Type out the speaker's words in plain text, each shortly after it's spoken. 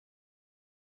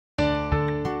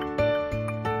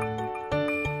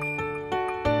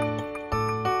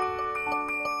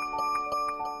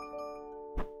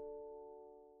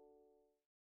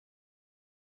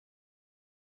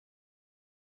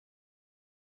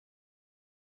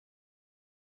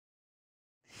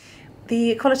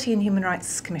The Equality and Human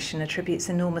Rights Commission attributes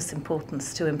enormous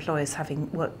importance to employers having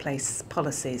workplace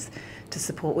policies to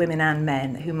support women and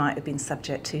men who might have been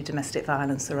subject to domestic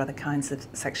violence or other kinds of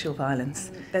sexual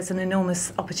violence. There's an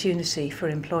enormous opportunity for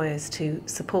employers to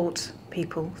support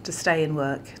people to stay in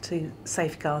work, to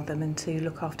safeguard them and to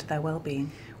look after their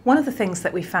well-being. One of the things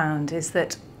that we found is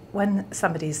that when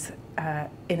somebody's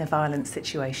in a violent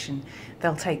situation,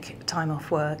 they'll take time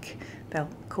off work, they'll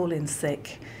call in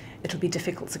sick, it'll be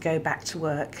difficult to go back to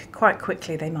work. Quite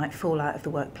quickly they might fall out of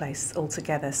the workplace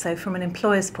altogether. So from an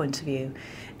employer's point of view,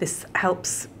 this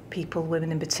helps people,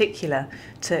 women in particular,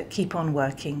 to keep on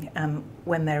working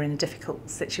when they're in a difficult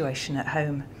situation at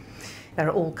home. There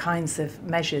are all kinds of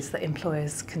measures that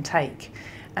employers can take.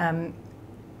 The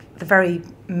very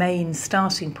main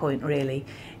starting point really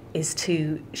is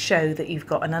to show that you've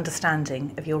got an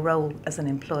understanding of your role as an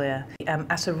employer.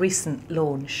 At a recent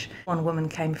launch, one woman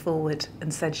came forward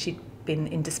and said she'd been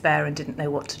in despair and didn't know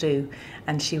what to do,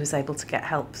 and she was able to get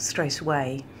help straight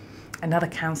away. Another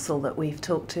council that we've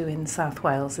talked to in South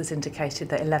Wales has indicated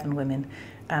that 11 women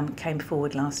came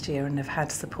forward last year and have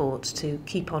had support to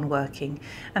keep on working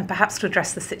and perhaps to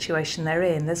address the situation they're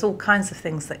in. There's all kinds of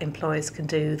things that employers can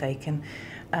do. They can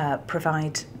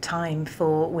provide time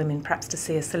for women perhaps to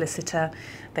see a solicitor,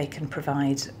 they can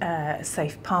provide a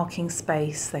safe parking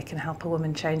space, they can help a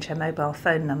woman change her mobile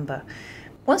phone number.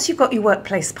 Once you've got your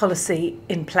workplace policy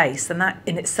in place, and that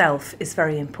in itself is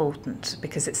very important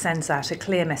because it sends out a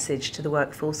clear message to the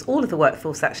workforce, all of the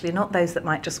workforce actually, not those that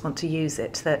might just want to use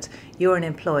it, that you're an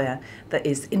employer that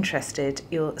is interested,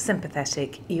 you're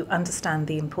sympathetic, you understand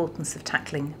the importance of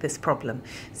tackling this problem.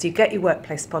 So you get your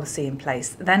workplace policy in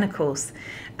place. Then, of course,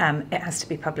 it has to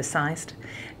be publicised.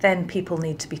 Then people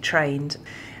need to be trained.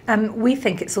 We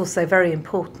think it's also very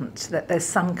important that there's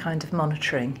some kind of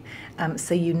monitoring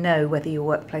so you know whether your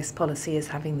workplace policy is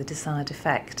having the desired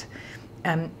effect.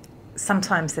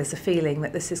 Sometimes there's a feeling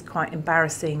that this is quite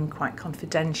embarrassing, quite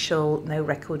confidential, no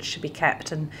records should be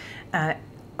kept, and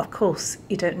of course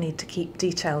you don't need to keep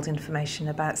detailed information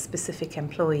about specific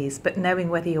employees, but knowing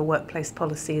whether your workplace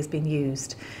policy has been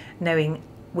used, knowing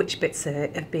which bits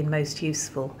have been most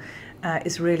useful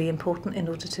is really important in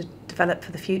order to develop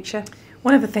for the future.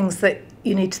 One of the things that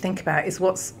you need to think about is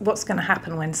what's going to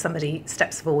happen when somebody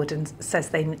steps forward and says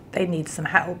they need some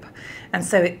help. And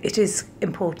so it is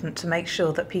important to make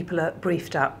sure that people are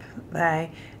briefed up.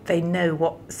 They know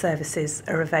what services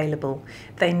are available.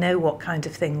 They know what kind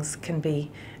of things can be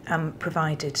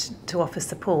provided to offer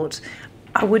support.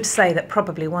 I would say that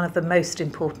probably one of the most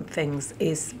important things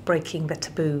is breaking the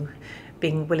taboo,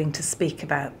 being willing to speak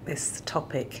about this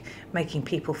topic, making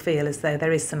people feel as though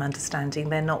there is some understanding,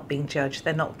 they're not being judged,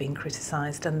 they're not being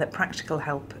criticised, and that practical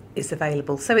help is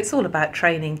available. So it's all about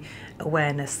training,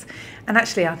 awareness. And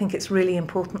actually I think it's really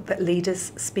important that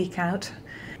leaders speak out.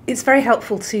 It's very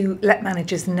helpful to let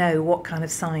managers know what kind of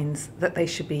signs that they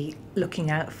should be looking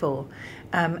out for.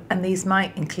 And these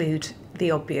might include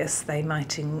the obvious, they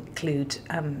might include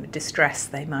distress,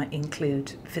 they might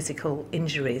include physical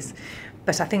injuries.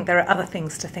 But I think there are other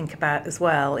things to think about as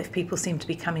well. If people seem to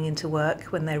be coming into work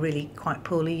when they're really quite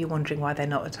poorly, you're wondering why they're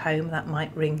not at home, that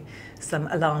might ring some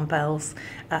alarm bells.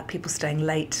 People staying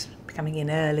late, coming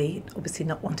in early, obviously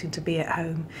not wanting to be at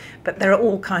home. But there are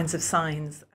all kinds of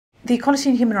signs. The Equality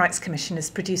and Human Rights Commission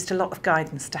has produced a lot of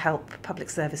guidance to help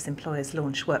public service employers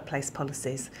launch workplace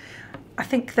policies. I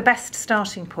think the best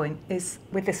starting point is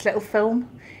with this little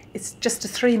film. It's just a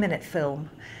 3-minute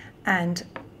film, and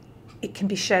it can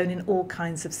be shown in all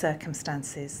kinds of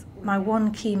circumstances. My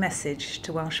one key message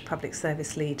to Welsh public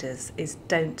service leaders is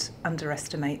don't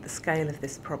underestimate the scale of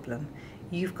this problem.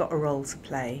 You've got a role to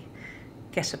play.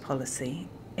 Get a policy,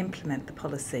 implement the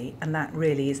policy, and that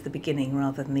really is the beginning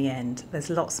rather than the end.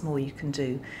 There's lots more you can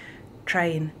do.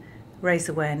 Train, raise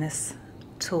awareness,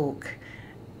 talk,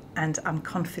 and I'm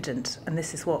confident, and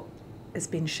this is what has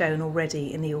been shown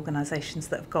already in the organisations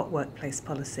that have got workplace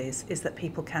policies, is that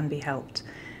people can be helped.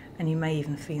 And you may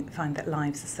even find that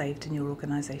lives are saved in your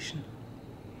organisation.